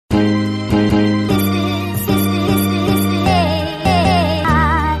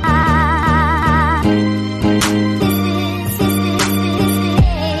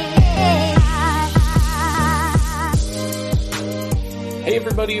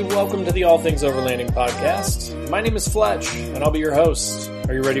welcome to the All Things Overlanding podcast. My name is Fletch, and I'll be your host.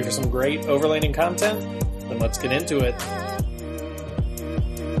 Are you ready for some great overlanding content? Then let's get into it.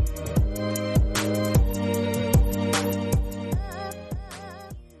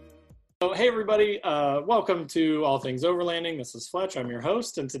 So, hey everybody, welcome to All Things Overlanding. This is Fletch, I'm your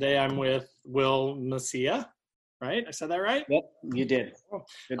host, and today I'm with Will Macia. Right? I said that right? Yep, you did.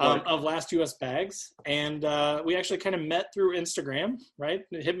 Of Last US Bags. And we actually kind of met through Instagram, right?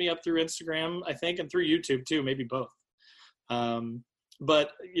 It hit me up through Instagram, I think, and through YouTube too, maybe both.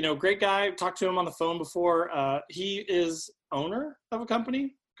 But, you know, great guy. Talked to him on the phone before. He is owner of a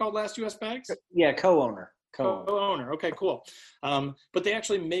company called Last US Bags? Yeah, co-owner. Co-owner. Okay, cool. But they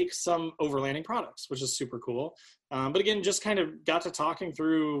actually make some overlanding products, which is super cool. But again, just kind of got to talking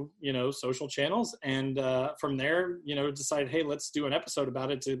through, you know, social channels. And from there, you know, decided, hey, let's do an episode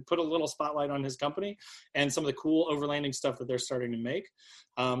about it to put a little spotlight on his company and some of the cool overlanding stuff that they're starting to make.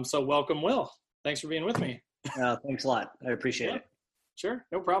 So welcome, Will. Thanks for being with me. Thanks a lot. I appreciate it. Sure,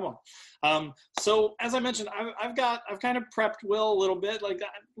 no problem. So as I mentioned, I've kind of prepped Will a little bit. Like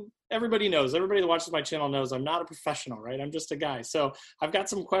everybody that watches my channel knows I'm not a professional, right? I'm just a guy. So I've got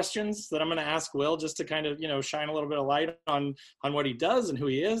some questions that I'm going to ask Will just to kind of, you know, shine a little bit of light on what he does and who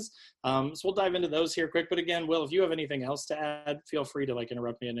he is. So we'll dive into those here quick. But again, Will, if you have anything else to add, feel free to like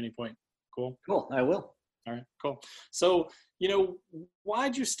interrupt me at any point. Cool. I will. All right, cool. So, you know,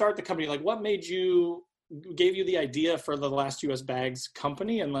 why'd you start the company? Like what gave you the idea for the Last US Bags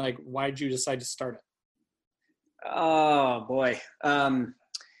company, and like why'd you decide to start it? Oh boy.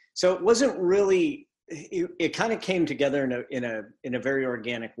 So it wasn't really, it kind of came together in a very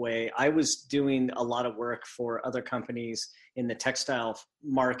organic way. I was doing a lot of work for other companies in the textile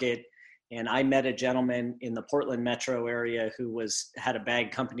market, and I met a gentleman in the Portland metro area who had a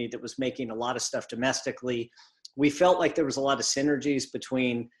bag company that was making a lot of stuff domestically. We felt like there was a lot of synergies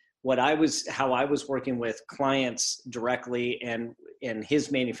between how I was working with clients directly and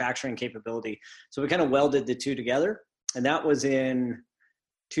his manufacturing capability. So we kind of welded the two together, and that was in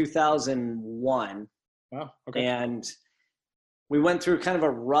 2001. Wow. Okay. And we went through kind of a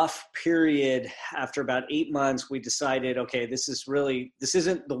rough period. After about 8 months, we decided, okay, this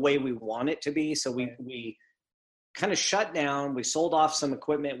isn't the way we want it to be. So we kind of shut down. We sold off some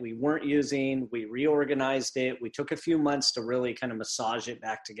equipment we weren't using. We reorganized it. We took a few months to really kind of massage it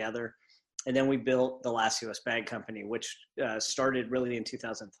back together. And then we built the Last US Bag Company, which started really in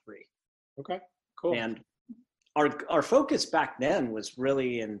 2003. Okay, cool. And our focus back then was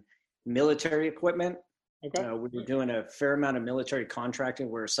really in military equipment. Okay. We were doing a fair amount of military contracting.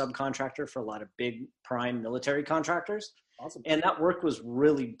 We're a subcontractor for a lot of big prime military contractors. Awesome. And that work was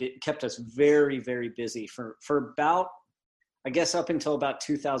really kept us very, very busy for about, I guess, up until about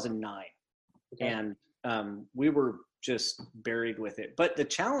 2009. Okay. And we were just buried with it. But the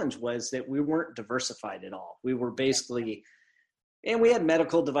challenge was that we weren't diversified at all. We were basically, and we had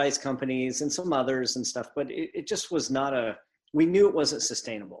medical device companies and some others and stuff, but it just was we knew it wasn't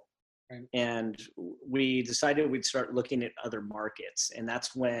sustainable. Right. And we decided we'd start looking at other markets. And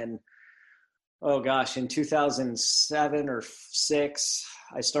that's when, in 2007 or 6,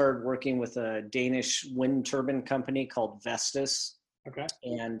 I started working with a Danish wind turbine company called Vestas. Okay.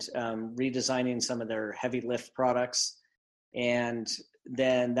 And redesigning some of their heavy lift products. And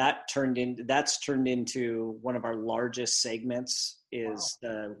then that's turned into one of our largest segments is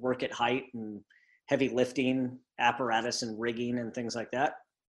the work at height and heavy lifting apparatus and rigging and things like that.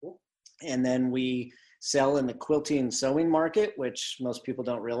 Cool. And then we sell in the quilting and sewing market, which most people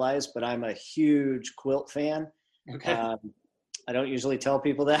don't realize, but I'm a huge quilt fan. Okay. I don't usually tell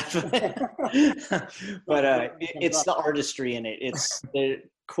people that, but it's the artistry in it. The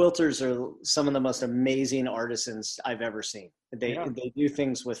quilters are some of the most amazing artisans I've ever seen. They do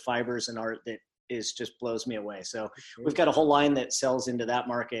things with fibers and art that just blows me away. So we've got a whole line that sells into that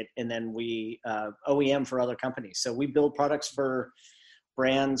market, and then we OEM for other companies. So we build products for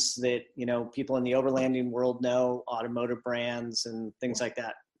brands that, you know, people in the overlanding world know, automotive brands and things like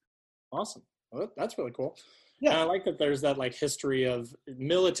that. Awesome. Well, that's really cool. Yeah. And I like that there's that like history of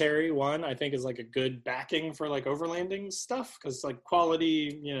military one, I think is like a good backing for like overlanding stuff. Cause like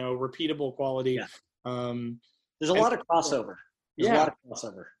quality, you know, repeatable quality. Yeah. There's a lot of crossover. Yeah.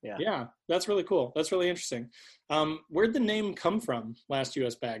 Yeah. That's really cool. That's really interesting. Where'd the name come from, Last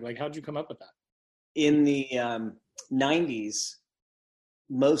US Bag? Like, how'd you come up with that? In the 90s,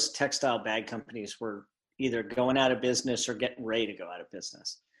 most textile bag companies were either going out of business or getting ready to go out of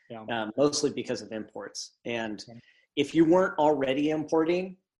business. Yeah. Mostly because of imports. And if you weren't already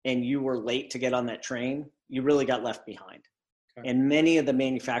importing and you were late to get on that train, you really got left behind. Okay. And many of the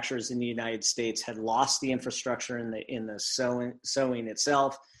manufacturers in the United States had lost the infrastructure in the sewing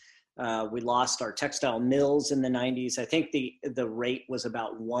itself. We lost our textile mills in the 90s. I think the rate was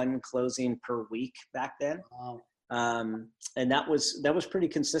about one closing per week back then. Wow. And that was pretty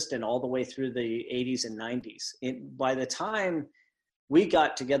consistent all the way through the 80s and 90s. By the time we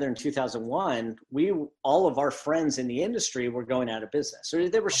got together in 2001, all of our friends in the industry were going out of business, or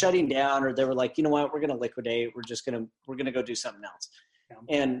they were shutting down, or they were like, you know what, we're going to liquidate. We're going to go do something else.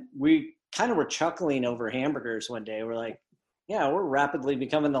 Yeah. And we kind of were chuckling over hamburgers one day. We're like, yeah, we're rapidly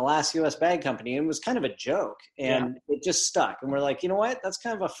becoming the last US bag company. And it was kind of a joke, and it just stuck. And we're like, you know what, that's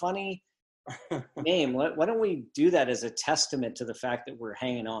kind of a funny name. Why don't we do that as a testament to the fact that we're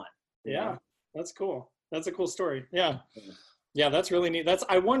hanging on? Yeah, that's cool. That's a cool story. Yeah. Yeah, that's really neat.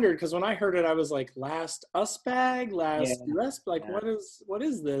 I wondered, because when I heard it, I was like, last US bag, last US, like, what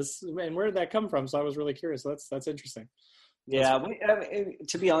is this? And where did that come from? So I was really curious. That's interesting. Yeah,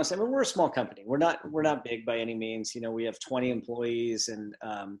 to be honest, I mean, we're a small company. We're not big by any means. You know, we have 20 employees, and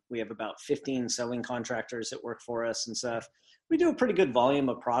we have about 15 sewing contractors that work for us and stuff. We do a pretty good volume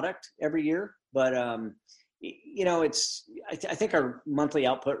of product every year, but you know, I think our monthly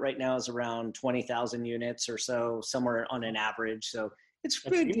output right now is around 20,000 units or so, somewhere on an average. So it's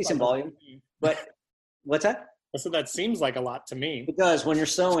pretty decent volume. But what's that? I said that seems like a lot to me. It does. When you're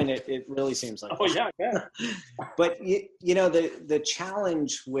sewing it, it really seems like. Oh yeah. But you know, the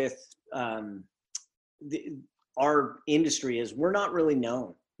challenge with our industry is we're not really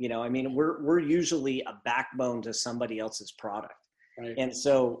known. You know, I mean, we're usually a backbone to somebody else's product. Right. And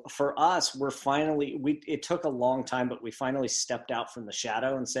so for us, it took a long time, but we finally stepped out from the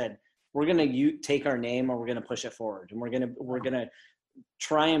shadow and said, we're going to take our name and we're going to push it forward. And we're going to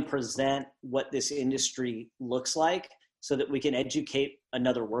try and present what this industry looks like so that we can educate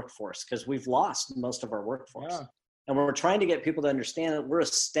another workforce, because we've lost most of our workforce. Yeah. And we're trying to get people to understand that we're a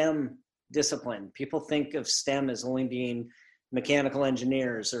STEM discipline. People think of STEM as only being mechanical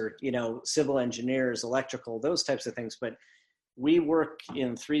engineers or, you know, civil engineers, electrical, those types of things. But we work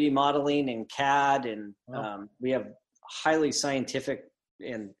in 3D modeling and CAD, and we have highly scientific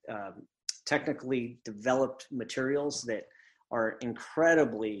and technically developed materials that are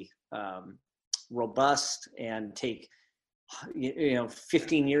incredibly robust and take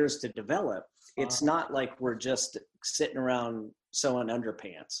 15 years to develop. It's not like we're just sitting around sewing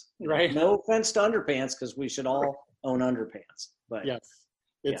underpants. Right. No offense to underpants, because we should all own underpants. But yes.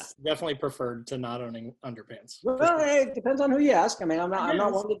 It's definitely preferred to not owning underpants. Well, it depends on who you ask. I mean, I'm not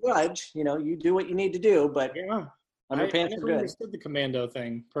one to judge. You know, you do what you need to do, but underpants I are never good. understood the commando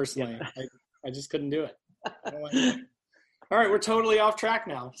thing personally. Yeah. I just couldn't do it. All right, we're totally off track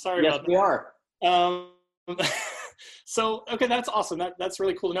now. Sorry about that. We are. So, okay, that's awesome. That's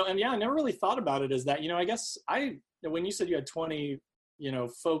really cool to know. And yeah, I never really thought about it as that. You know, I guess when you said you had 20, you know,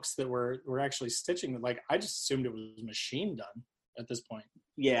 folks that were actually stitching it, like, I just assumed it was machine done at this point.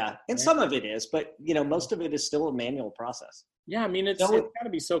 Yeah, and some of it is, but you know, most of it is still a manual process. Yeah, I mean, it's got to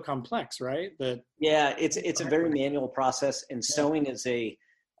be so complex, right? It's a very manual process, and sewing is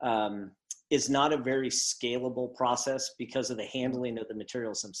not a very scalable process because of the handling of the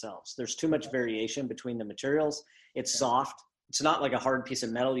materials themselves. There's too much variation between the materials. It's soft. It's not like a hard piece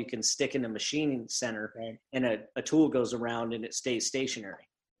of metal you can stick in a machining center and a tool goes around and it stays stationary.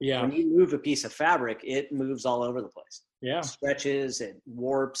 Yeah. When you move a piece of fabric, it moves all over the place. Yeah. It stretches, it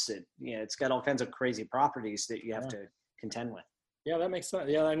warps, it's got all kinds of crazy properties that you have to contend with. Yeah, that makes sense.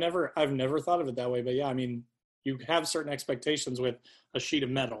 Yeah, I've never thought of it that way, but yeah, I mean, you have certain expectations with a sheet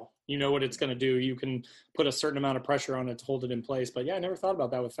of metal. You know what it's going to do. You can put a certain amount of pressure on it to hold it in place. But yeah, I never thought about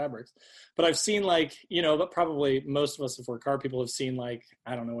that with fabrics. But I've seen, like, you know, but probably most of us, if we're car people, have seen, like,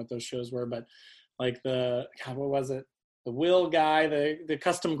 I don't know what those shows were, but like what was it? The Will guy, the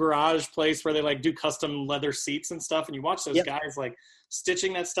custom garage place where they like do custom leather seats and stuff. And you watch those guys like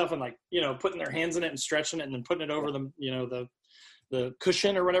stitching that stuff and, like, you know, putting their hands in it and stretching it and then putting it over the, you know, the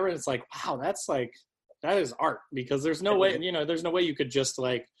cushion or whatever. And it's like, wow, that is art, because there's no way, you know, there's no way you could just,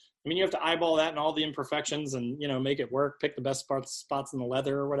 like, I mean, you have to eyeball that and all the imperfections and, you know, make it work, pick the best spots in the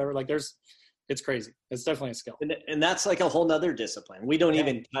leather or whatever. Like, it's crazy. It's definitely a skill. And that's like a whole nother discipline. We don't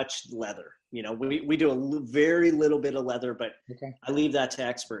even touch leather. You know, we do a very little bit of leather, but I leave that to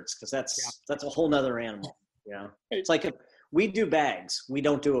experts, because that's a whole nother animal. You know, it's like we do bags. We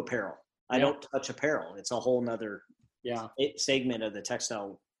don't do apparel. I don't touch apparel. It's a whole nother segment of the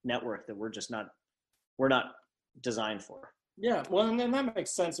textile network that we're not designed for. Yeah, well, and then that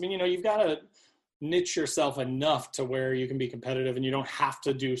makes sense. I mean, you know, you've got to niche yourself enough to where you can be competitive and you don't have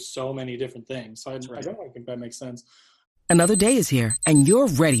to do so many different things. So I definitely think that makes sense. Another day is here and you're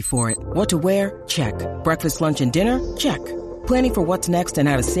ready for it. What to wear? Check. Breakfast, lunch, and dinner? Check. Planning for what's next and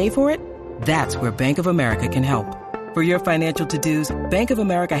how to save for it? That's where Bank of America can help. For your financial to-dos, Bank of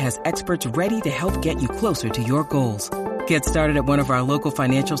America has experts ready to help get you closer to your goals. Get started at one of our local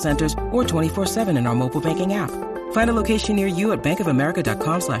financial centers or 24/7 in our mobile banking app. Find a location near you at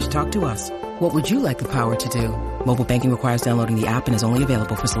bankofamerica.com/talktous. What would you like the power to do? Mobile banking requires downloading the app and is only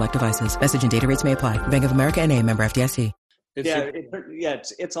available for select devices. Message and data rates may apply. Bank of America NA, member FDIC.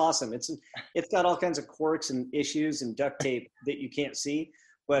 It's awesome. It's got all kinds of quirks and issues and duct tape that you can't see,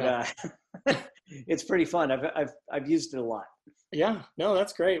 but it's pretty fun. I've used it a lot. Yeah, no,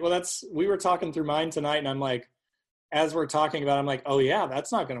 that's great. Well, we were talking through mine tonight, and I'm like, as we're talking about it, I'm like, oh yeah,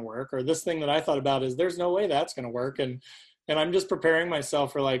 that's not going to work. Or this thing that I thought about is there's no way that's going to work. And I'm just preparing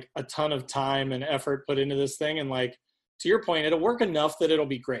myself for like a ton of time and effort put into this thing. And like, to your point, it'll work enough that it'll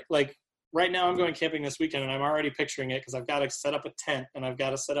be great. Like right now I'm going camping this weekend and I'm already picturing it because I've got to set up a tent and I've got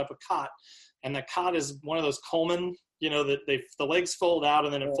to set up a cot. And the cot is one of those Coleman, that the legs fold out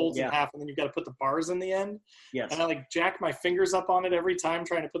and then it folds in half and then you've got to put the bars in the end. Yes. And I like jack my fingers up on it every time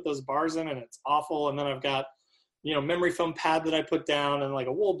trying to put those bars in and it's awful. And then I've got, memory foam pad that I put down and like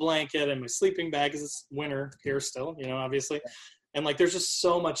a wool blanket and my sleeping bag because it's winter here still, obviously. And like, there's just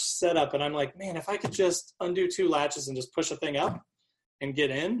so much setup. And I'm like, man, if I could just undo 2 latches and just push a thing up and get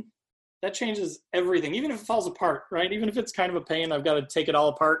in, that changes everything. Even if it falls apart, right? Even if it's kind of a pain, I've got to take it all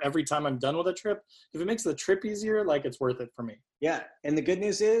apart every time I'm done with a trip. If it makes the trip easier, like it's worth it for me. Yeah. And the good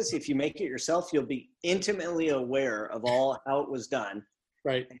news is if you make it yourself, you'll be intimately aware of how it was done.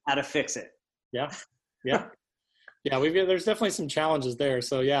 Right. And how to fix it. Yeah. Yeah. Yeah, there's definitely some challenges there.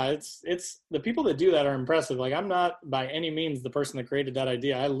 So yeah, it's the people that do that are impressive. Like I'm not by any means the person that created that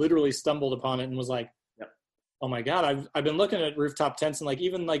idea. I literally stumbled upon it and was like, oh my God, I've been looking at rooftop tents and like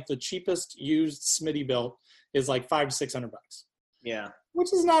even like the cheapest used Smitty built is like $500 to $600. Yeah.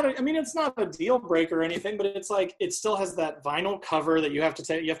 Which is not it's not a deal breaker or anything, but it's like it still has that vinyl cover that you have to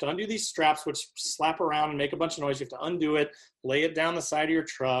take. You have to undo these straps, which slap around and make a bunch of noise. You have to undo it, lay it down the side of your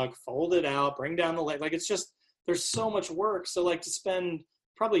truck, fold it out, bring down the leg. Like it's just there's so much work. So like to spend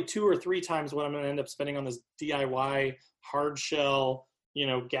probably 2 or 3 times what I'm going to end up spending on this DIY hard shell,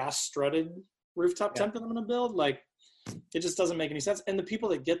 gas strutted rooftop tent that I'm going to build, like it just doesn't make any sense. And the people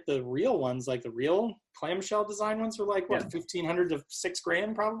that get the real ones, like the real clamshell design ones are like what, $1,500 to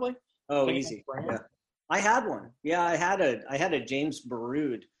 $6,000 probably. Oh, easy. Yeah. I had one. Yeah. I had a James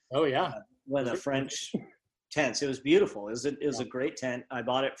Baroud. Oh yeah. One of the French tents. It was beautiful. It was a great tent. I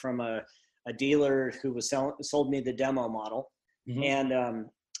bought it from a dealer who sold me the demo model. Mm-hmm. And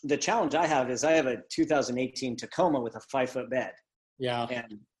the challenge I have is I have a 2018 Tacoma with a 5-foot bed. Yeah.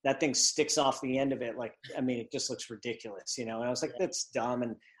 And that thing sticks off the end of it. Like, it just looks ridiculous, and I was like, that's dumb.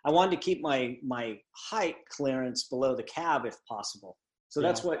 And I wanted to keep my height clearance below the cab if possible. So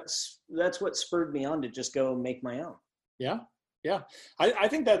that's what spurred me on to just go make my own. Yeah. Yeah. I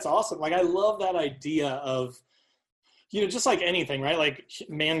think that's awesome. Like, I love that idea of, just like anything, right? Like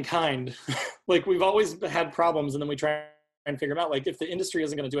mankind, like we've always had problems and then we try and figure them out. Like if the industry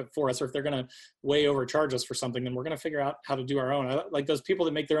isn't going to do it for us, or if they're going to way overcharge us for something, then we're going to figure out how to do our own. Like those people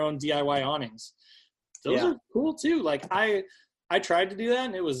that make their own DIY awnings. Those are cool too. Like I tried to do that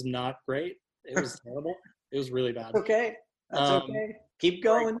and it was not great. It was terrible. It was really bad. Okay. That's okay. Keep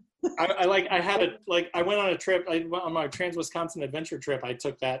going. I went on a trip, on my Trans-Wisconsin adventure trip, I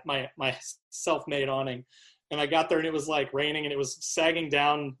took that, my self-made awning. And I got there and it was like raining and it was sagging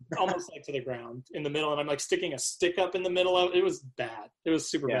down almost like to the ground in the middle. And I'm like sticking a stick up in the middle of it. It was bad. It was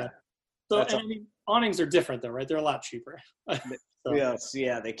super bad. So awnings are different though, right? They're a lot cheaper. So. Yes.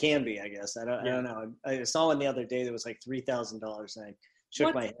 Yeah, they can be, I guess. I don't know. I saw one the other day that was like $3,000 and I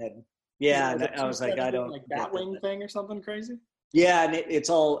shook my head. Yeah. And I was like, I don't. Like Batwing thing or something crazy? Yeah. And it's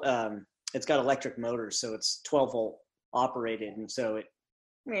all, it's got electric motors. So it's 12 volt operated. And so it,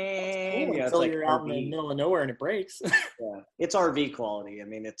 until like you're out in the middle of nowhere and it breaks. Yeah, it's RV quality.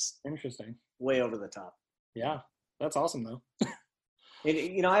 It's interesting. Way over the top. Yeah, that's awesome though.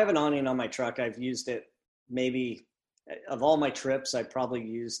 I have an awning on my truck. I've used it maybe of all my trips. I probably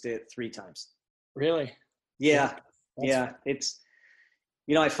used it 3 times. Really? Yeah. It's,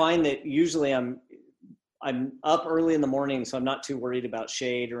 I find that usually I'm up early in the morning, so I'm not too worried about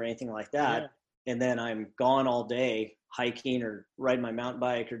shade or anything like that. Yeah. And then I'm gone all day hiking or riding my mountain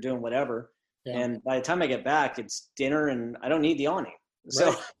bike or doing whatever. Yeah. And by the time I get back, it's dinner and I don't need the awning.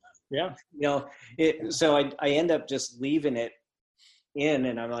 So, so I end up just leaving it in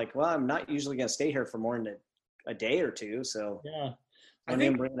and I'm like, well, I'm not usually going to stay here for more than a day or 2. So I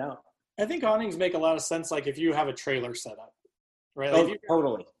didn't bring it out. I think awnings make a lot of sense. Like if you have a trailer set up, right? Like if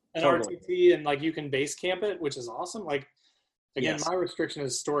totally. RTT and like you can base camp it, which is awesome. Like Again, Yes. my restriction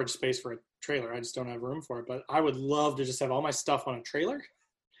is storage space for a trailer. I just don't have room for it. But I would love to just have all my stuff on a trailer.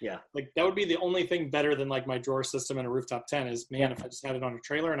 Yeah. Like that would be the only thing better than like my drawer system and a rooftop tent is, man, if I just had it on a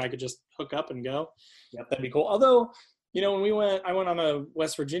trailer and I could just hook up and go, that'd be cool. Although, when I went on a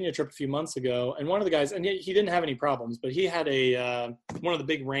West Virginia trip a few months ago, and one of the guys, and he didn't have any problems, but he had one of the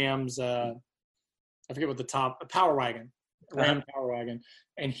big Rams, I forget what a power wagon, Ram power wagon,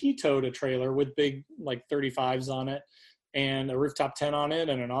 and he towed a trailer with big like 35s on it and a rooftop tent on it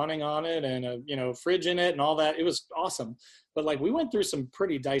and an awning on it and a fridge in it and all that. It was awesome. But like we went through some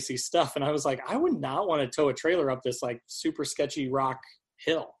pretty dicey stuff, and I was like, I would not want to tow a trailer up this like super sketchy rock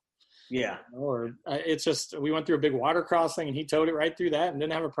hill. Yeah. Or it's just, we went through a big water crossing and he towed it right through that and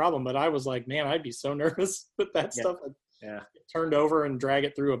didn't have a problem. But I was like, man, I'd be so nervous with that stuff. Yeah. Turned over and drag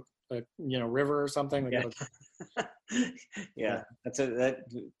it through a river or something. Yeah. That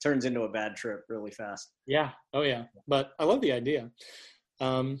turns into a bad trip really fast. Yeah. Oh yeah. But I love the idea.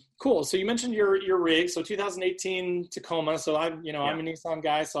 Cool. So you mentioned your rig. So 2018 Tacoma. So I'm a Nissan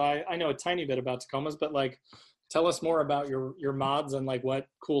guy, so I know a tiny bit about Tacomas, but like, tell us more about your mods and like what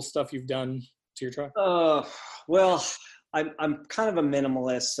cool stuff you've done to your truck. Well, I'm kind of a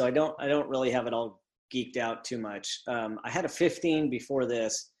minimalist, so I don't really have it all geeked out too much. I had a 15 before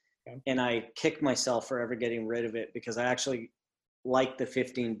this, and I kicked myself for ever getting rid of it because I actually like the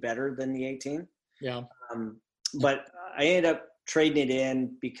 15 better than the 18. Yeah. But I ended up trading it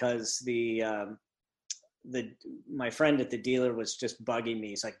in because my friend at the dealer was just bugging me.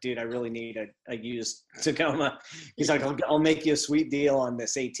 He's like, dude, I really need a used Tacoma. He's like, I'll make you a sweet deal on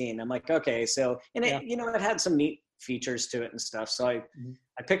this 18. I'm like, okay. So, and it had some neat features to it and stuff. So I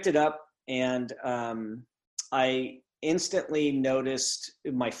picked it up, and I instantly noticed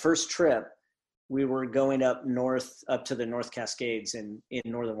my first trip, we were going up to the North Cascades in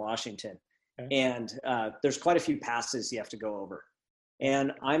Northern Washington. Okay. And there's quite a few passes you have to go over.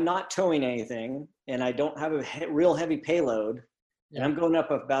 And I'm not towing anything, and I don't have a real heavy payload. And I'm going up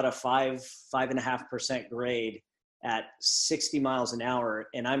about a 5.5% grade at 60 miles an hour,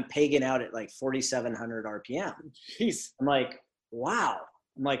 and I'm pegging out at like 4,700 RPM. Jeez. I'm like, wow.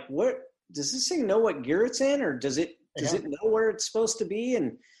 I'm like, what? Does this thing know what gear it's in, or does it know where it's supposed to be?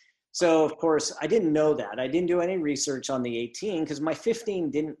 And so, of course, I didn't know that. I didn't do any research on the 18 because my 15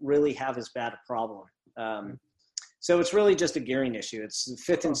 didn't really have as bad a problem. So it's really just a gearing issue. It's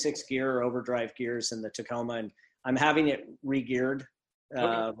fifth and sixth gear or overdrive gears in the Tacoma, and I'm having it re-geared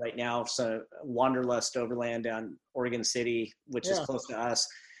right now. So Wanderlust Overland down Oregon City, which is close to us.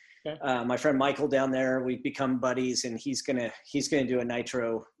 Okay. My friend Michael down there, we've become buddies, and he's gonna do a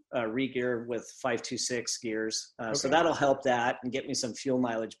nitro re-gear with 526 gears. So that'll help that and get me some fuel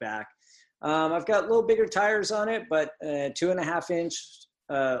mileage back. I've got a little bigger tires on it, but 2.5 inch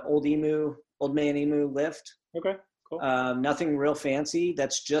old man emu lift. Okay. Cool. Nothing real fancy.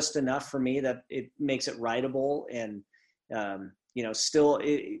 That's just enough for me that it makes it rideable, and still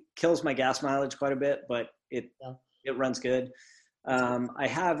it kills my gas mileage quite a bit, but it runs good. I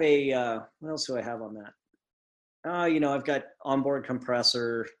have what else do I have on that? I've got onboard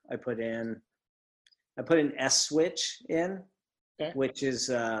compressor. I put an S switch in, which is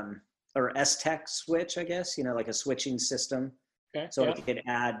or S-Tech switch, I guess. Like a switching system. Okay. So I could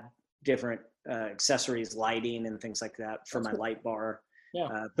add different accessories, lighting, and things like that for my light bar. Yeah.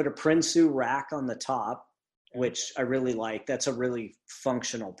 Put a Prinsu rack on the top, which I really like. That's a really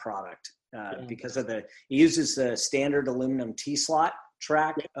functional product because of it uses the standard aluminum T-slot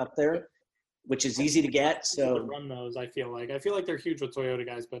track up there, which is easy to get. So run those, I feel like they're huge with Toyota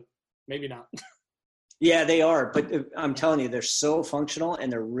guys, but maybe not. Yeah, they are. But I'm telling you, they're so functional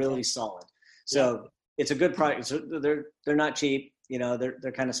and they're really solid. So it's a good product. So they're not cheap.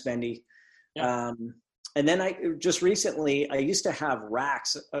 They're kind of spendy. Yeah. And then I used to have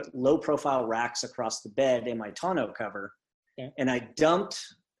racks, low profile racks across the bed in my tonneau cover. Okay. And I dumped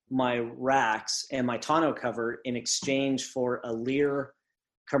my racks and my tonneau cover in exchange for a Lear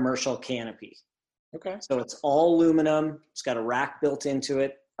commercial canopy. Okay. So it's all aluminum. It's got a rack built into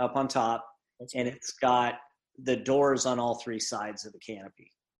it up on top. And it's got the doors on all three sides of the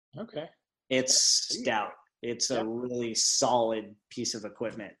canopy. Okay. It's stout. It's a really solid piece of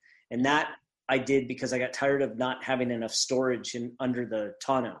equipment. And that I did because I got tired of not having enough storage under the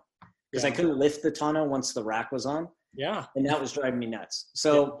tonneau because I couldn't lift the tonneau once the rack was on. Yeah. And that was driving me nuts.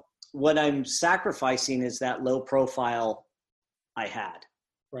 So what I'm sacrificing is that low profile I had.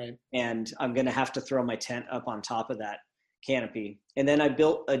 Right. And I'm going to have to throw my tent up on top of that canopy. And then I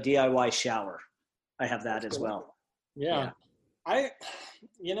built a DIY shower. I have that as well. Yeah. I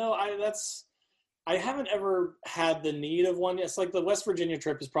I haven't ever had the need of one. It's like the West Virginia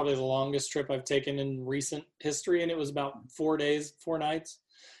trip is probably the longest trip I've taken in recent history, and it was about 4 days, 4 nights.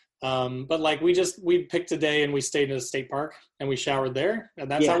 But like we picked a day and we stayed in a state park and we showered there,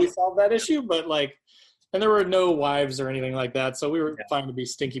 and that's how we solved that issue. But like, and there were no wives or anything like that, so we were fine to be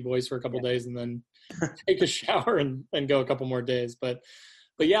stinky boys for a couple days and then take a shower and go a couple more days. But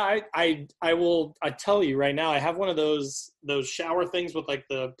yeah, I tell you right now, I have one of those shower things with like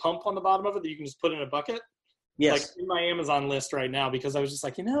the pump on the bottom of it that you can just put in a bucket. Yes. Like in my Amazon list right now, because I was just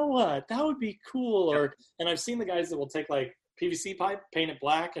like, you know what, that would be cool. And I've seen the guys that will take like PVC pipe, paint it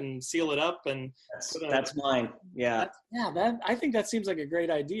black, and seal it up. And that's mine. Yeah. I think that seems like a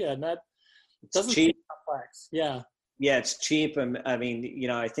great idea, and that doesn't seem complex. Yeah. Yeah, it's cheap. And I mean, you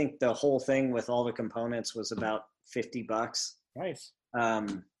know, I think the whole thing with all the components was about $50. Nice.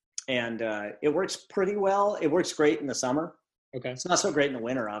 And it works pretty well. It works great in the summer. Okay. It's not so great in the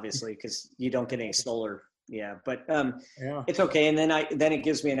winter, obviously, because you don't get any solar. Yeah, but yeah, it's okay. And then it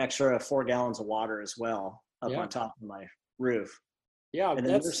gives me an extra 4 gallons of water as well up on top of my roof. Yeah, and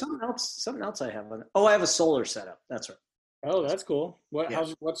then there's something else I have on. Oh, I have a solar setup. That's right. Oh, that's cool. What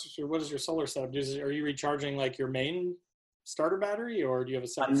is your solar setup? Are you recharging like your main starter battery, or do you have a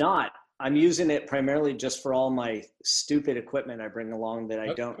separate? I'm not. I'm using it primarily just for all my stupid equipment I bring along that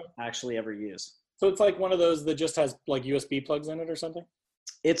I don't actually ever use. So it's like one of those that just has like USB plugs in it or something?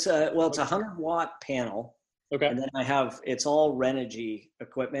 It's a 100-watt panel. Okay. And then it's all Renogy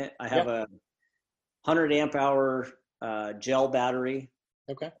equipment. I have a 100 amp hour gel battery.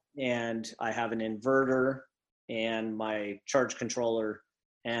 Okay. And I have an inverter and my charge controller.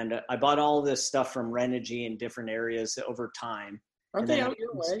 And I bought all this stuff from Renogy in different areas over time. Aren't they out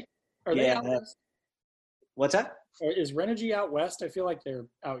your way? Are they out west? What's that? Is Renogy out west? I feel like they're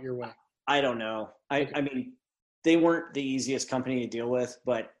out your way. I don't know. I mean, they weren't the easiest company to deal with,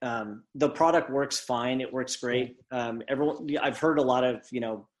 but the product works fine. It works great. I've heard a lot of,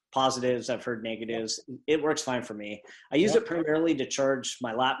 positives. I've heard negatives. It works fine for me. I use it primarily to charge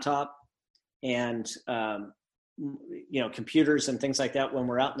my laptop and, computers and things like that when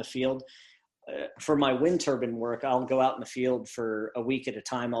we're out in the field. For my wind turbine work, I'll go out in the field for a week at a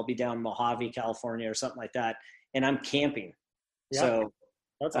time. I'll be down in Mojave, California or something like that. And I'm camping. Yeah. So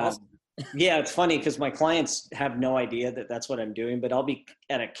that's awesome. Yeah, it's funny because my clients have no idea that that's what I'm doing, but I'll be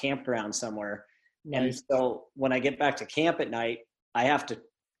at a campground somewhere. Nice. And so when I get back to camp at night, I have to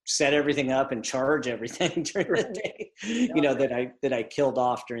set everything up and charge everything during the day, that I killed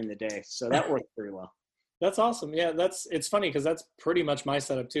off during the day. So that worked pretty well. That's awesome. Yeah, it's funny because that's pretty much my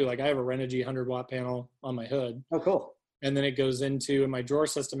setup too. Like I have a Renogy 100-watt panel on my hood. Oh, cool. And then it goes into my drawer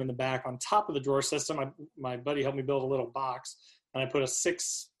system in the back. On top of the drawer system, my buddy helped me build a little box, and I put a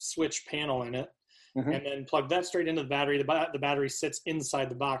 6-switch panel in it, and then plugged that straight into the battery. The battery sits inside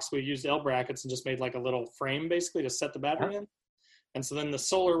the box. We used L brackets and just made like a little frame basically to set the battery in. And so then the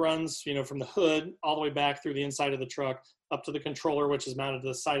solar runs, from the hood all the way back through the inside of the truck up to the controller, which is mounted to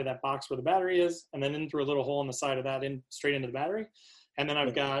the side of that box where the battery is, and then in through a little hole in the side of that straight into the battery. And then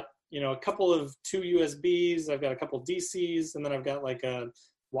I've got, a couple of 2 USBs, I've got a couple DCs, and then I've got like a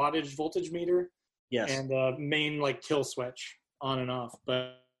wattage voltage meter. Yes. And a main like kill switch on and off.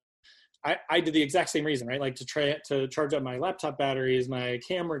 But I did the exact same reason, right? Like to charge up my laptop batteries, my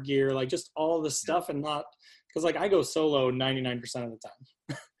camera gear, like just all this stuff, and not because like I go solo 99% of the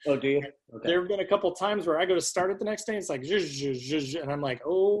time. Oh, do you? Okay. There have been a couple times where I go to start it the next day, and it's like and I'm like,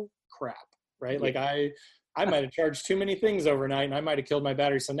 oh crap, right? Yeah. Like I might have charged too many things overnight, and I might have killed my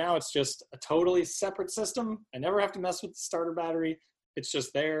battery. So now it's just a totally separate system. I never have to mess with the starter battery. It's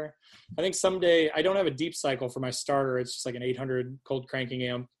just there. I think someday, I don't have a deep cycle for my starter. It's just like an 800 cold cranking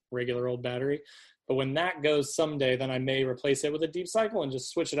amp, regular old battery. But when that goes someday, then I may replace it with a deep cycle and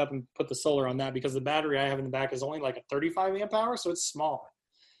just switch it up and put the solar on that, because the battery I have in the back is only like a 35 amp hour. So it's small.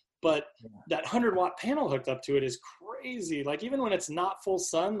 But that 100-watt panel hooked up to it is crazy. Like even when it's not full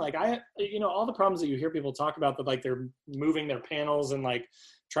sun, like all the problems that you hear people talk about that like they're moving their panels and like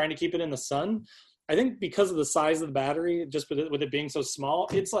trying to keep it in the sun. I think because of the size of the battery, just with it being so small,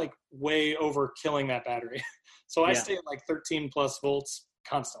 it's like way over killing that battery. So I stay at like 13 plus volts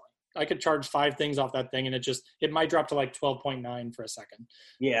constantly. I could charge 5 things off that thing, and it might drop to like 12.9 for a second.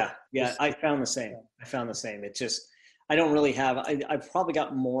 Yeah. I found the same. It's just, I don't really have, I've probably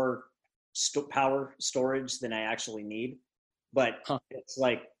got more power storage than I actually need, but it's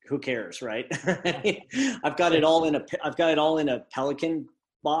like, who cares, right? I've got it all in a Pelican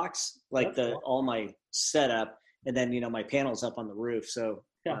box, like all my setup, and then my panels up on the roof, so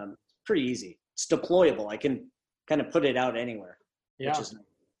pretty easy. It's deployable. I can kind of put it out anywhere, which is nice.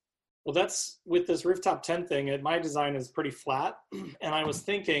 Well, that's with this rooftop tent thing. My design is pretty flat, and I was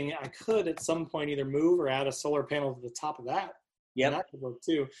thinking I could at some point either move or add a solar panel to the top of that. Yeah, that could work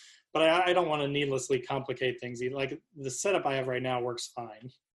too. But I don't want to needlessly complicate things. Like the setup I have right now works fine.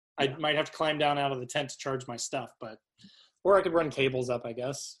 I might have to climb down out of the tent to charge my stuff, or I could run cables up, I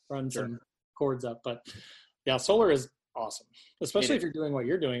guess, run some cords up. But yeah, solar is awesome, especially if you're doing what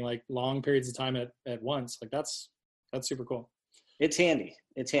you're doing, like long periods of time at once. Like that's super cool. It's handy.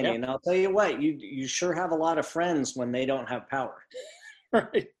 It's handy. Yeah. And I'll tell you what, you sure have a lot of friends when they don't have power.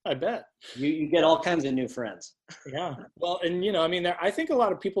 Right. I bet. You get all kinds of new friends. Yeah. Well, and I mean, I think a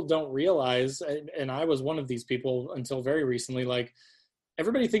lot of people don't realize, and I was one of these people until very recently, like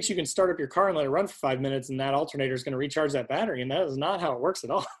everybody thinks you can start up your car and let it run for 5 minutes and that alternator is going to recharge that battery. And that is not how it works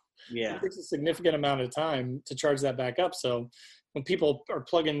at all. Yeah. It takes a significant amount of time to charge that back up. So when people are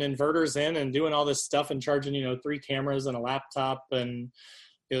plugging inverters in and doing all this stuff and charging, 3 cameras and a laptop and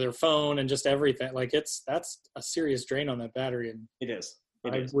their phone and just everything, like that's a serious drain on that battery. And it is.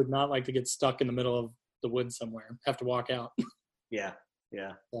 I would not like to get stuck in the middle of the woods somewhere, have to walk out. Yeah.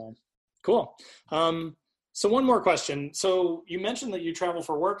 So, cool. So one more question. So you mentioned that you travel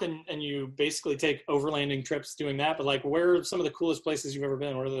for work and you basically take overlanding trips doing that, but like where are some of the coolest places you've ever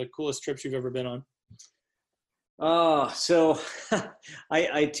been? What are the coolest trips you've ever been on? So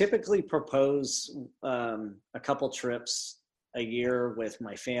I typically propose a couple trips a year with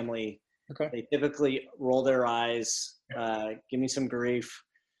my family. Okay. They typically roll their eyes, give me some grief.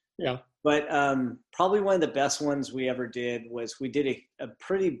 Yeah. But probably one of the best ones we ever did was we did a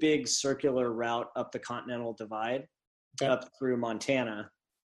pretty big circular route up the Continental Divide, up through Montana.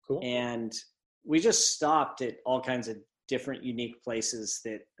 Cool. And we just stopped at all kinds of different unique places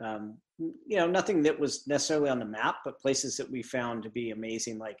that, nothing that was necessarily on the map, but places that we found to be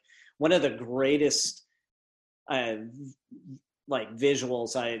amazing. Like one of the greatest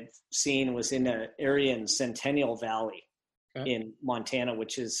visuals I had seen was in an area in Centennial Valley in Montana,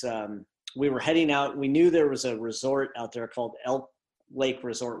 which is, we were heading out. We knew there was a resort out there called Elk Lake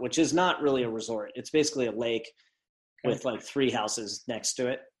Resort, which is not really a resort. It's basically a lake with like 3 houses next to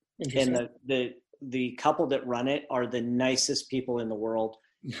it. And the couple that run it are the nicest people in the world,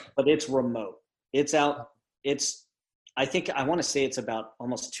 but it's remote. It's out. I want to say it's about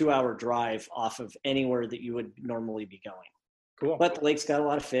almost 2-hour drive off of anywhere that you would normally be going. Cool. But the lake's got a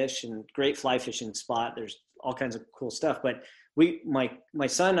lot of fish and great fly fishing spot. There's all kinds of cool stuff. But my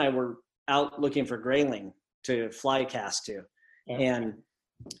son and I were out looking for grayling to fly cast to. And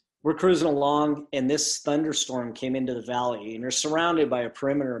we're cruising along and this thunderstorm came into the valley and you're surrounded by a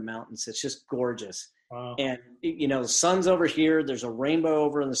perimeter of mountains. It's just gorgeous. Wow. And the sun's over here, there's a rainbow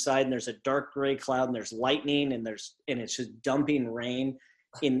over on the side and there's a dark gray cloud and there's lightning and it's just dumping rain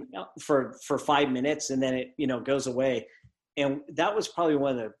for 5 minutes and then it goes away. And that was probably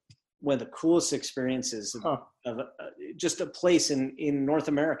one of the coolest experiences of just a place in North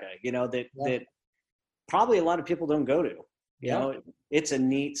America, that probably a lot of people don't go to. It's a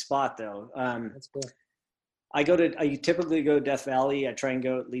neat spot though. That's cool. I typically go to Death Valley. I try and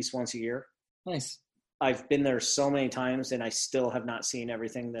go at least once a year. Nice. I've been there so many times and I still have not seen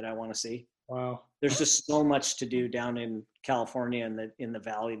everything that I want to see. Wow. There's just so much to do down in California in the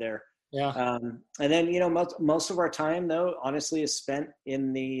valley there. Yeah. And then, most of our time though, honestly, is spent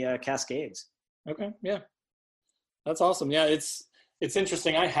in the Cascades. Okay. Yeah. That's awesome. Yeah. It's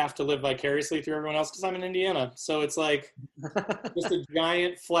interesting. I have to live vicariously through everyone else because I'm in Indiana. So it's like just a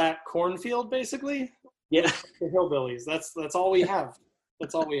giant flat cornfield, basically. Yeah. The hillbillies. That's all we have.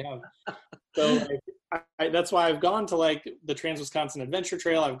 That's all we have. So that's why I've gone to like the Trans-Wisconsin Adventure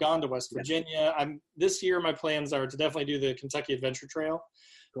Trail. I've gone to West Virginia. This year, my plans are to definitely do the Kentucky Adventure Trail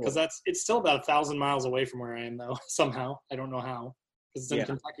because it's still about 1,000 miles away from where I am though. Somehow, I don't know how. Because it's in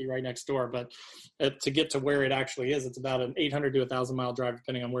Kentucky right next door, but to get to where it actually is, it's about an 800 to 1,000 mile drive,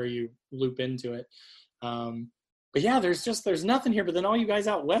 depending on where you loop into it. But yeah, there's nothing here. But then all you guys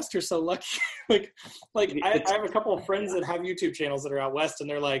out west are so lucky. I have a couple of friends that have YouTube channels that are out west, and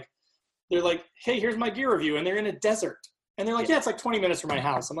they're like, hey, here's my gear review, and they're in a desert, and they're like, yeah, it's like 20 minutes from my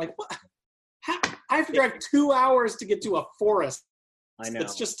house. I'm like, what? I have to drive 2 hours to get to a forest. I know.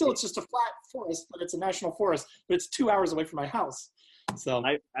 It's just a flat forest, but it's a national forest, but it's 2 hours away from my house. So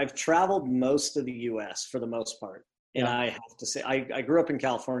I've traveled most of the U.S. for the most part, and I have to say I grew up in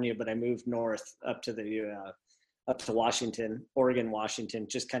California, but I moved north up to Washington, Oregon, Washington,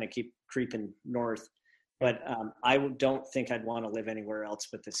 just kind of keep creeping north. But I don't think I'd want to live anywhere else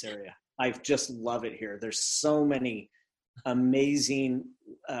but this area. I just love it here. There's so many amazing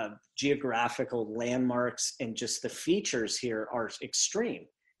geographical landmarks, and just the features here are extreme.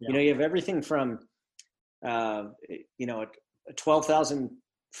 Yeah. You have everything from a 12,000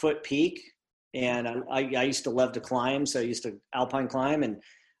 foot peak. And I used to love to climb. So I used to alpine climb, and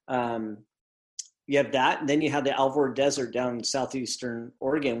you have that. And then you have the Alvord Desert down in southeastern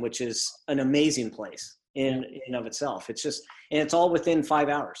Oregon, which is an amazing place in of itself. It's just, and it's all within 5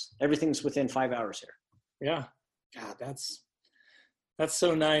 hours. Everything's within 5 hours here. Yeah. God, that's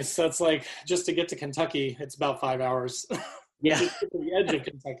so nice. That's like, just to get to Kentucky, it's about 5 hours. Yeah. To the edge of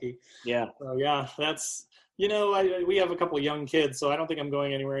Kentucky. Yeah. So yeah, that's, we have a couple of young kids, so I don't think I'm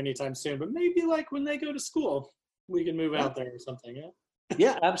going anywhere anytime soon, but maybe like when they go to school, we can move out there or something. Yeah.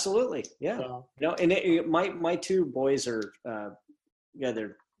 Yeah, absolutely. Yeah. So, And my two boys are,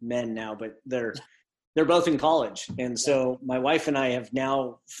 they're men now, but they're both in college. And so my wife and I have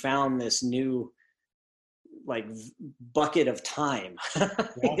now found this new, like, bucket of time.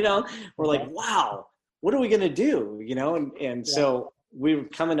 We're like, wow, what are we going to do? And so we're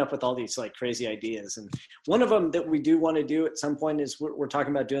coming up with all these like crazy ideas. And one of them that we do want to do at some point is we're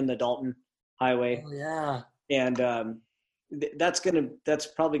talking about doing the Dalton Highway. Oh, yeah. And that's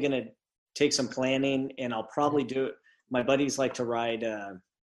probably going to take some planning, and I'll probably do it. My buddies like to ride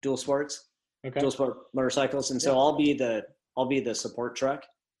dual sport motorcycles. And so I'll be the support truck.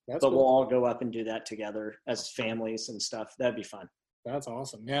 But cool. We'll all go up and do that together as families and stuff. That'd be fun. That's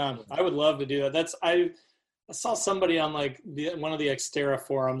awesome. Yeah, I would love to do that. I saw somebody on like one of the Xterra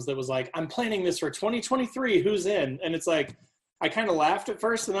forums that was like, I'm planning this for 2023. Who's in? And it's like, I kind of laughed at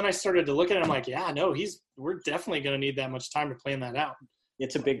first, and then I started to look at it. I'm like, yeah, no, we're definitely going to need that much time to plan that out.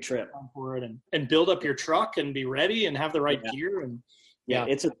 It's a big trip. For it and build up your truck and be ready and have the right gear. And yeah,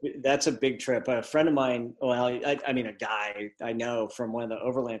 that's a big trip. A friend of mine, I mean, a guy I know from one of the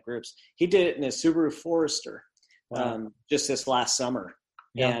Overland groups, he did it in a Subaru Forester just this last summer.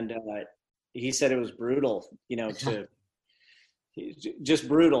 Yeah. And he said it was brutal, just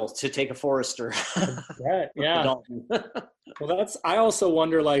brutal to take a Forester. Right. Yeah. Well, I also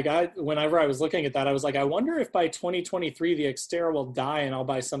wonder, like, whenever I was looking at that, I was like, I wonder if by 2023 the Xterra will die and I'll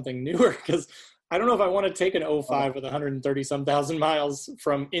buy something newer, because I don't know if I want to take an 05 with 130-some thousand miles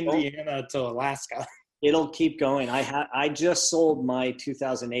from Indiana to Alaska. It'll keep going. I just sold my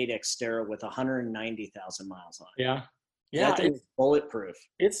 2008 Xterra with 190,000 miles on it. Yeah. Yeah. It's bulletproof.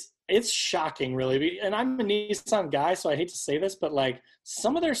 It's shocking, really. And I'm a Nissan guy, so I hate to say this, but like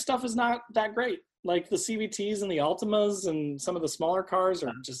some of their stuff is not that great. Like the CVTs and the Altimas and some of the smaller cars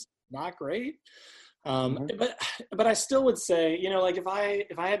are just not great. But I still would say, like if I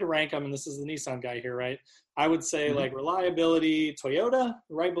had to rank them, and this is the Nissan guy here, right? I would say like reliability, Toyota,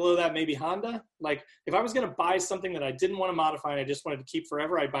 right below that, maybe Honda. Like if I was going to buy something that I didn't want to modify and I just wanted to keep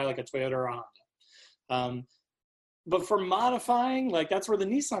forever, I'd buy like a Toyota or a Honda. But for modifying, like that's where the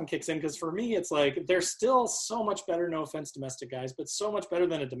Nissan kicks in, because for me, it's like they're still so much better, no offense, domestic guys, but so much better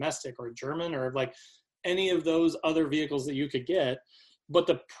than a domestic or a German or like any of those other vehicles that you could get. But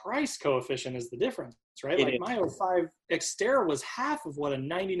the price coefficient is the difference, right? Like my 05 Xterra was half of what a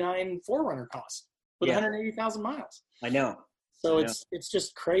 99 4Runner cost with 180,000 miles. I know. So it's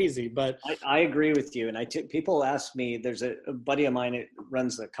just crazy, but I agree with you. And people ask me, there's a buddy of mine that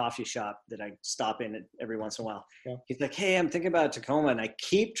runs a coffee shop that I stop in every once in a while. Yeah. He's like, hey, I'm thinking about a Tacoma, and I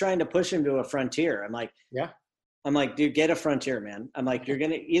keep trying to push him to a Frontier. I'm like, dude, get a Frontier, man. I'm like,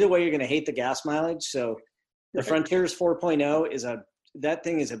 either way, you're going to hate the gas mileage. So the Frontier's 4.0 that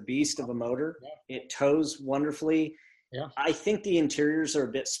thing is a beast of a motor. Yeah. It tows wonderfully. Yeah. I think the interiors are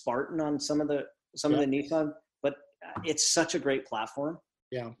a bit Spartan on some of the Nissan, but it's such a great platform.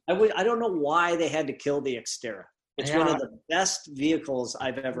 Yeah. I don't know why they had to kill the Xterra. It's one of the best vehicles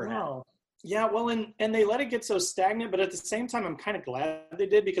I've ever had. Yeah, well, and they let it get so stagnant, but at the same time, I'm kind of glad they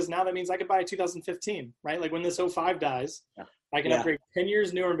did, because now that means I could buy a 2015, right? Like when this 05 dies, I can upgrade 10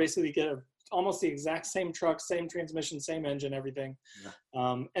 years newer and basically get almost the exact same truck, same transmission, same engine, everything.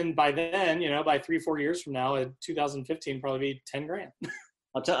 Yeah. And by then, by 3-4 years from now, a 2015 probably be $10,000.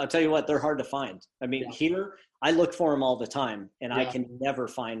 I'll tell you what, they're hard to find. I mean, here I look for them all the time, and I can never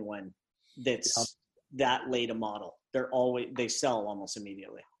find one that's that late a model. They sell almost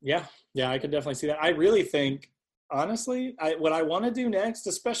immediately. Yeah, I could definitely see that. I really think, honestly, what I want to do next,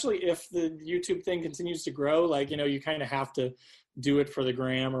 especially if the YouTube thing continues to grow, like, you kind of have to do it for the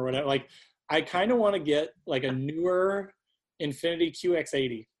gram or whatever. Like, I kind of want to get like a newer Infiniti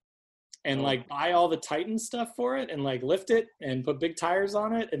QX80 and like buy all the Titan stuff for it and like lift it and put big tires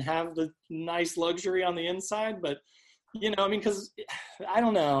on it and have the nice luxury on the inside. But, because I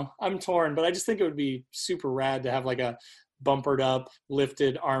don't know, I'm torn, but I just think it would be super rad to have like a bumpered up,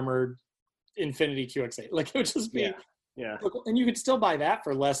 lifted, armored Infiniti QX80. Like it would just be, and you could still buy that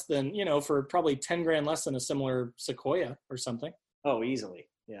for less than, for probably $10,000 less than a similar Sequoia or something. Oh, easily.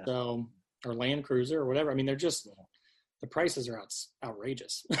 Yeah. So, or Land Cruiser or whatever. I mean, they're just the prices are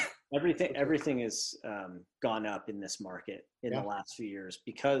outrageous. Everything has gone up in this market in the last few years,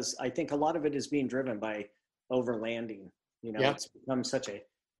 because I think a lot of it is being driven by overlanding. It's become such a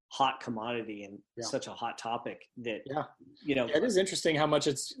hot commodity and such a hot topic that, it is interesting how much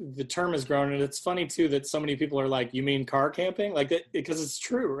the term has grown. And it's funny too, that so many people are like, you mean car camping? Like that, because it's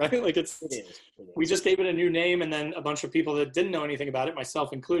true, right? Like it is. We just gave it a new name, and then a bunch of people that didn't know anything about it,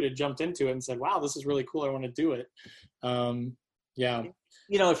 myself included, jumped into it and said, wow, this is really cool. I want to do it.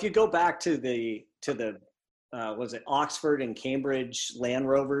 If you go back to the was it Oxford and Cambridge Land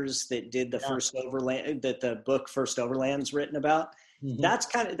Rovers that did the first overland, that the book First Overland's written about. Mm-hmm.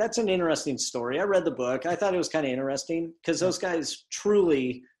 That's an interesting story. I read the book. I thought it was kind of interesting because those guys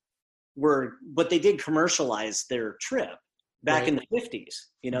truly were, but they did commercialize their trip back in the 50s.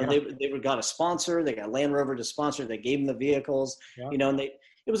 They got a sponsor. They got Land Rover to sponsor. They gave them the vehicles. And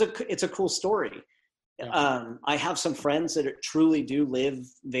it's a cool story. Yeah. I have some friends that truly do live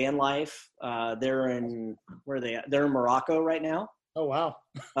van life. They're in They're in Morocco right now. Oh, wow.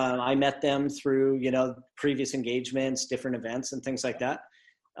 I met them through, previous engagements, different events and things like that.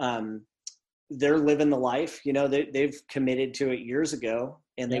 They're living the life, they've committed to it years ago,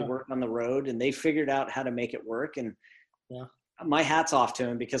 and they work on the road, and they figured out how to make it work. And my hat's off to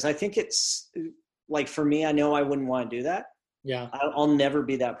them, because I think it's like, for me, I know I wouldn't want to do that. Yeah. I'll never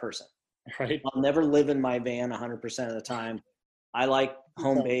be that person. Right. I'll never live in my van 100% of the time. I like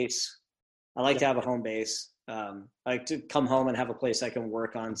home base. I like to have a home base. I like to come home and have a place I can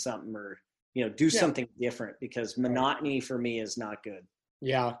work on something, or, do something different, because monotony for me is not good.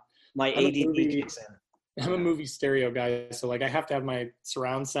 Yeah. My ADD kicks in. I'm a movie stereo guy. So like I have to have my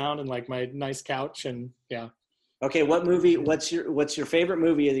surround sound and like my nice couch, and Okay. What's your favorite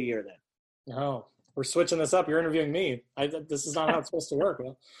movie of the year then? Oh, we're switching this up. You're interviewing me. This is not how it's supposed to work.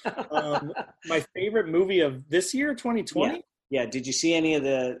 My favorite movie of this year, 2020? Yeah. Did you see any of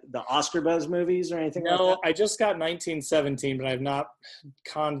the Oscar buzz movies or anything like that? No, I just got 1917, but I've not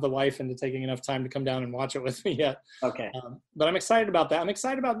conned the wife into taking enough time to come down and watch it with me yet. Okay. But I'm excited about that. I'm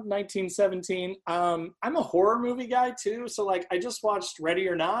excited about 1917. I'm a horror movie guy too. So like I just watched Ready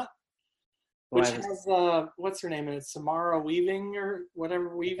or Not, which has, what's her name in it? Samara Weaving or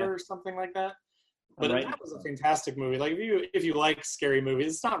whatever, Weaver or something like that. But that was a fantastic movie. Like if you like scary movies,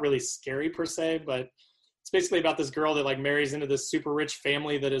 it's not really scary per se, but it's basically about this girl that like marries into this super rich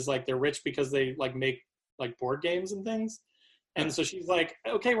family that is like, they're rich because they like make like board games and things. And so she's like,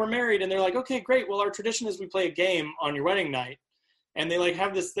 okay, we're married. And they're like, okay, great. Well, our tradition is we play a game on your wedding night. And they like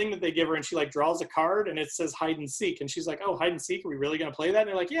have this thing that they give her, and she like draws a card and it says hide and seek. And she's like, oh, hide and seek? Are we really going to play that? And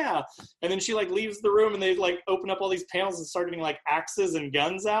they're like, yeah. And then she like leaves the room, and they like open up all these panels and start getting like axes and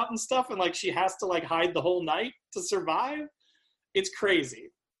guns out and stuff. And like, she has to like hide the whole night to survive. It's crazy.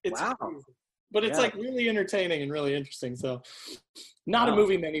 It's crazy. But it's like really entertaining and really interesting. So not a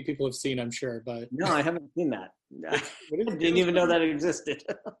movie many people have seen, I'm sure, but no, I haven't seen that. I didn't even know that existed.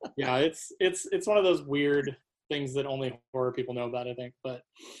 Yeah. It's one of those weird things that only horror people know about, I think. But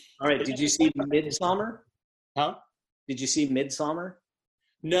all right, did you see Midsommar? Huh? Did you see Midsommar?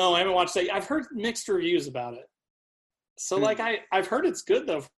 No, I haven't watched that. I've heard mixed reviews about it. So like I've heard it's good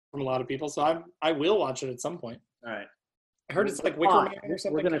though from a lot of people. So I will watch it at some point. All right. I heard it's like Wicker Man or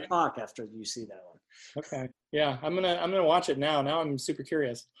something. We're gonna talk after you see that one. Okay. Yeah, I'm gonna watch it now. Now I'm super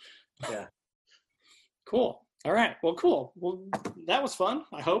curious. Yeah. Cool. All right. Well, cool. Well, that was fun.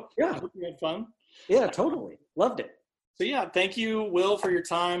 I hope. Yeah. I hope you had fun. Yeah, totally. Loved it. So yeah, thank you, Will, for your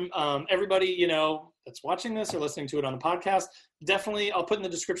time. Everybody, that's watching this or listening to it on the podcast, definitely, I'll put in the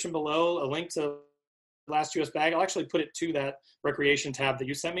description below a link to Last US Bag. I'll actually put it to that recreation tab that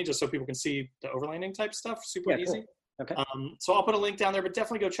you sent me, just so people can see the overlanding type stuff. Super easy. Cool. Okay. So I'll put a link down there, but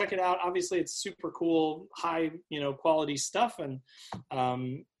definitely go check it out. Obviously, it's super cool, high, quality stuff. And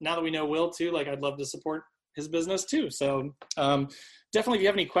now that we know Will too, like I'd love to support his business too. So definitely, if you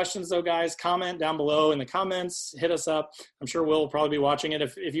have any questions though, guys, comment down below in the comments, hit us up. I'm sure Will probably be watching it.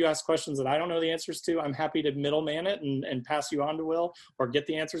 If you ask questions that I don't know the answers to, I'm happy to middleman it and pass you on to Will, or get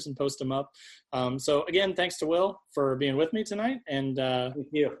the answers and post them up. So again, thanks to Will for being with me tonight. And thank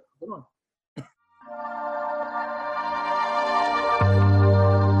you.